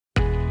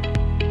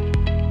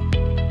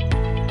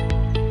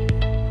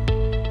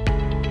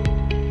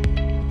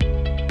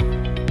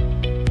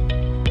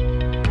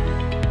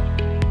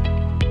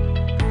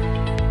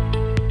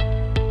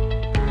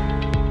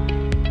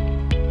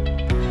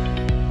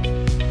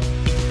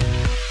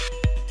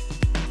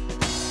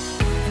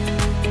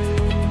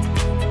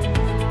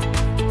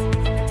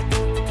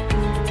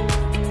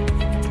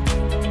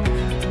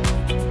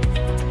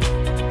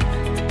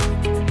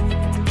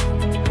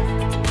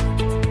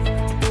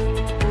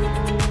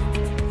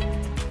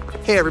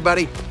Hey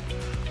everybody.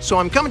 So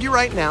I'm coming to you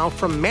right now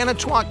from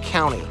Manitowoc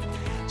County.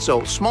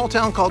 So small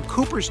town called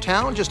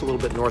Cooperstown, just a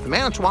little bit north of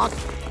Manitowoc.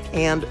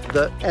 And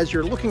as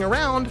you're looking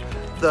around,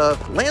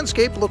 the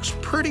landscape looks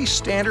pretty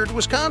standard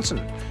Wisconsin.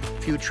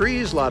 A few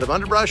trees, a lot of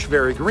underbrush,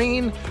 very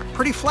green,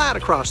 pretty flat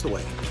across the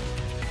way.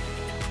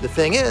 The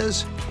thing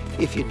is,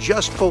 if you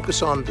just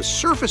focus on the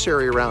surface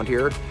area around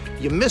here,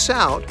 you miss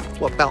out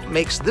what about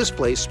makes this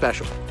place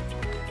special.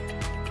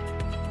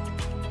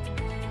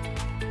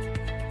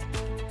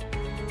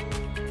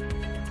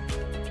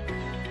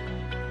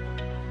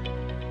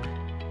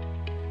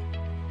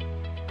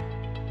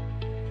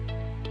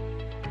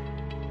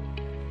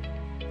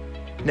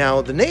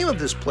 Now, the name of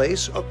this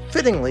place,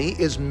 fittingly,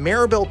 is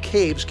Maribel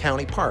Caves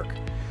County Park.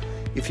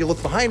 If you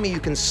look behind me, you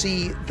can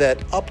see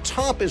that up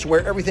top is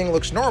where everything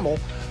looks normal,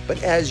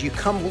 but as you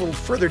come a little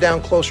further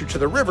down closer to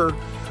the river,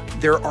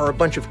 there are a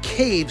bunch of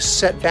caves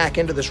set back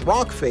into this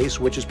rock face,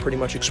 which is pretty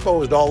much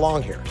exposed all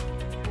along here.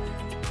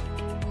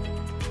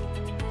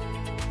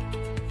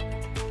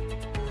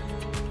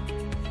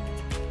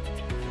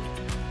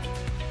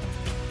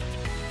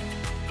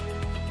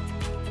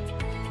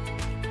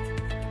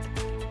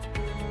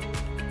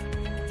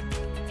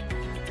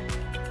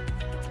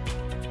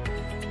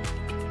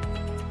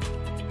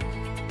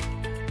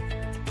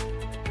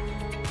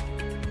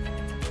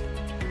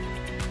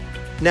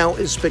 Now,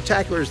 as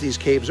spectacular as these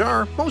caves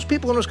are, most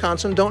people in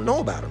Wisconsin don't know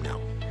about them now.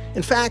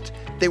 In fact,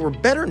 they were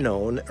better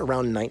known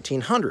around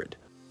 1900.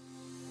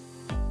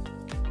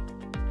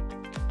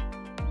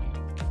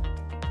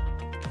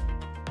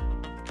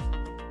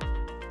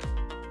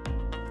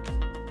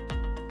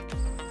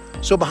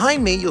 So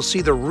behind me, you'll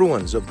see the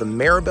ruins of the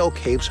Maribel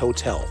Caves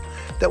Hotel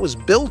that was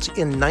built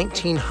in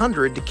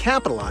 1900 to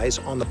capitalize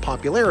on the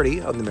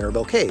popularity of the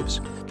Maribel Caves.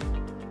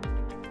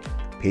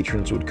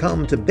 Patrons would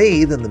come to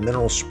bathe in the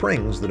mineral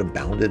springs that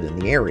abounded in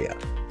the area.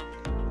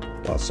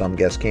 While some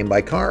guests came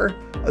by car,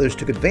 others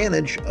took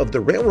advantage of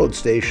the railroad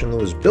station that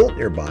was built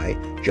nearby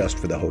just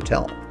for the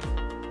hotel.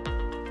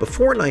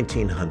 Before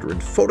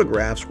 1900,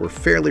 photographs were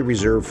fairly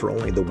reserved for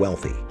only the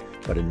wealthy,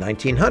 but in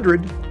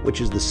 1900, which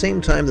is the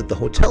same time that the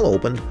hotel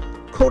opened,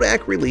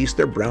 Kodak released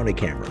their Brownie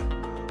camera,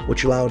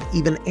 which allowed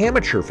even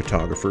amateur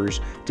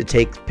photographers to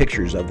take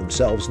pictures of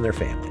themselves and their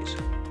families.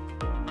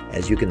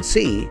 As you can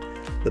see,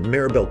 the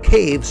Maribel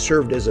Caves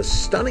served as a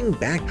stunning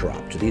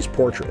backdrop to these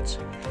portraits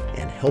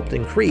and helped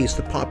increase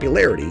the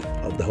popularity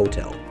of the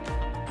hotel.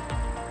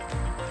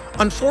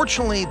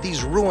 Unfortunately,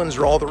 these ruins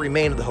are all that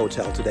remain of the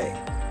hotel today.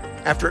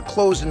 After it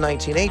closed in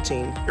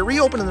 1918, it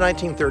reopened in the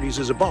 1930s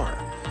as a bar.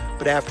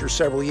 But after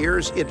several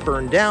years, it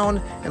burned down,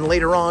 and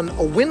later on,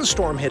 a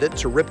windstorm hit it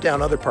to rip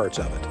down other parts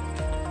of it.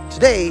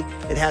 Today,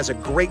 it has a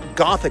great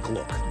Gothic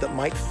look that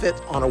might fit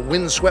on a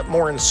windswept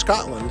moor in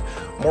Scotland,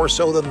 more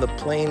so than the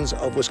plains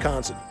of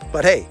Wisconsin.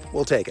 But hey,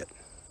 we'll take it.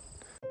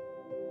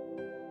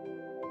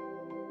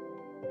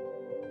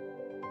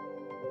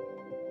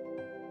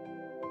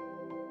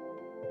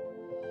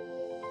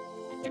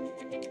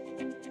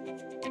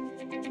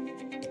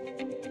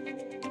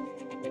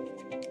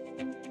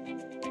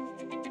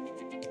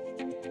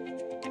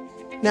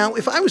 Now,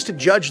 if I was to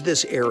judge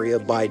this area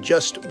by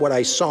just what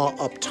I saw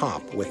up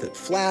top, with it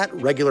flat,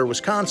 regular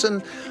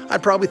Wisconsin,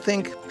 I'd probably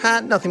think,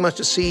 nothing much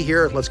to see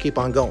here, let's keep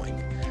on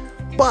going.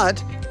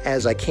 But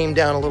as I came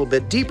down a little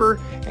bit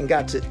deeper and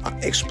got to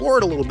explore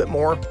it a little bit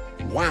more,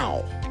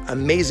 wow,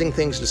 amazing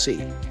things to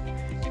see.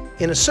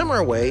 In a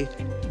similar way,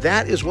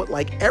 that is what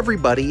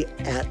everybody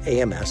at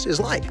AMS is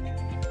like.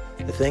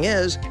 The thing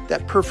is,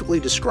 that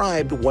perfectly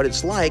described what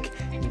it's like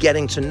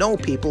getting to know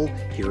people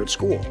here at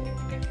school.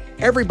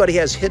 Everybody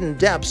has hidden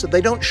depths that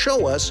they don't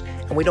show us,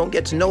 and we don't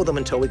get to know them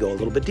until we go a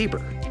little bit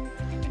deeper.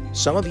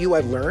 Some of you,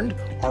 I've learned,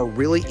 are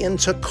really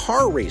into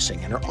car racing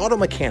and are auto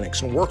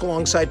mechanics and work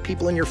alongside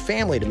people in your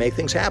family to make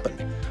things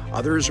happen.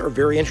 Others are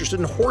very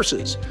interested in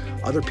horses.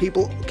 Other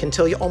people can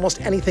tell you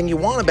almost anything you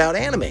want about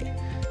anime.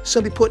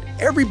 Simply put,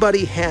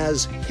 everybody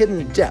has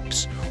hidden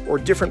depths or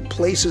different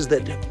places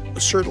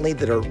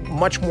that are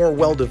much more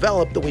well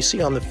developed than we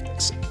see on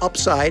the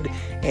upside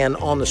and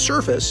on the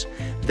surface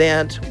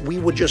that we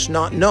would just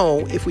not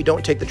know if we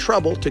don't take the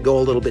trouble to go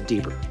a little bit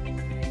deeper.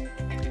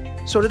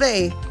 So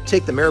today,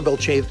 take the Maribel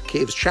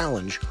Caves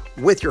Challenge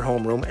with your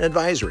homeroom and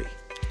advisory.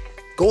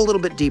 Go a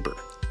little bit deeper.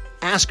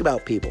 Ask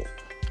about people.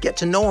 Get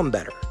to know them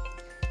better.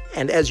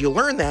 And as you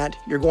learn that,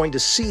 you're going to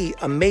see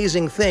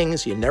amazing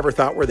things you never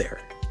thought were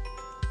there.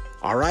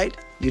 All right,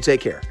 you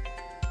take care.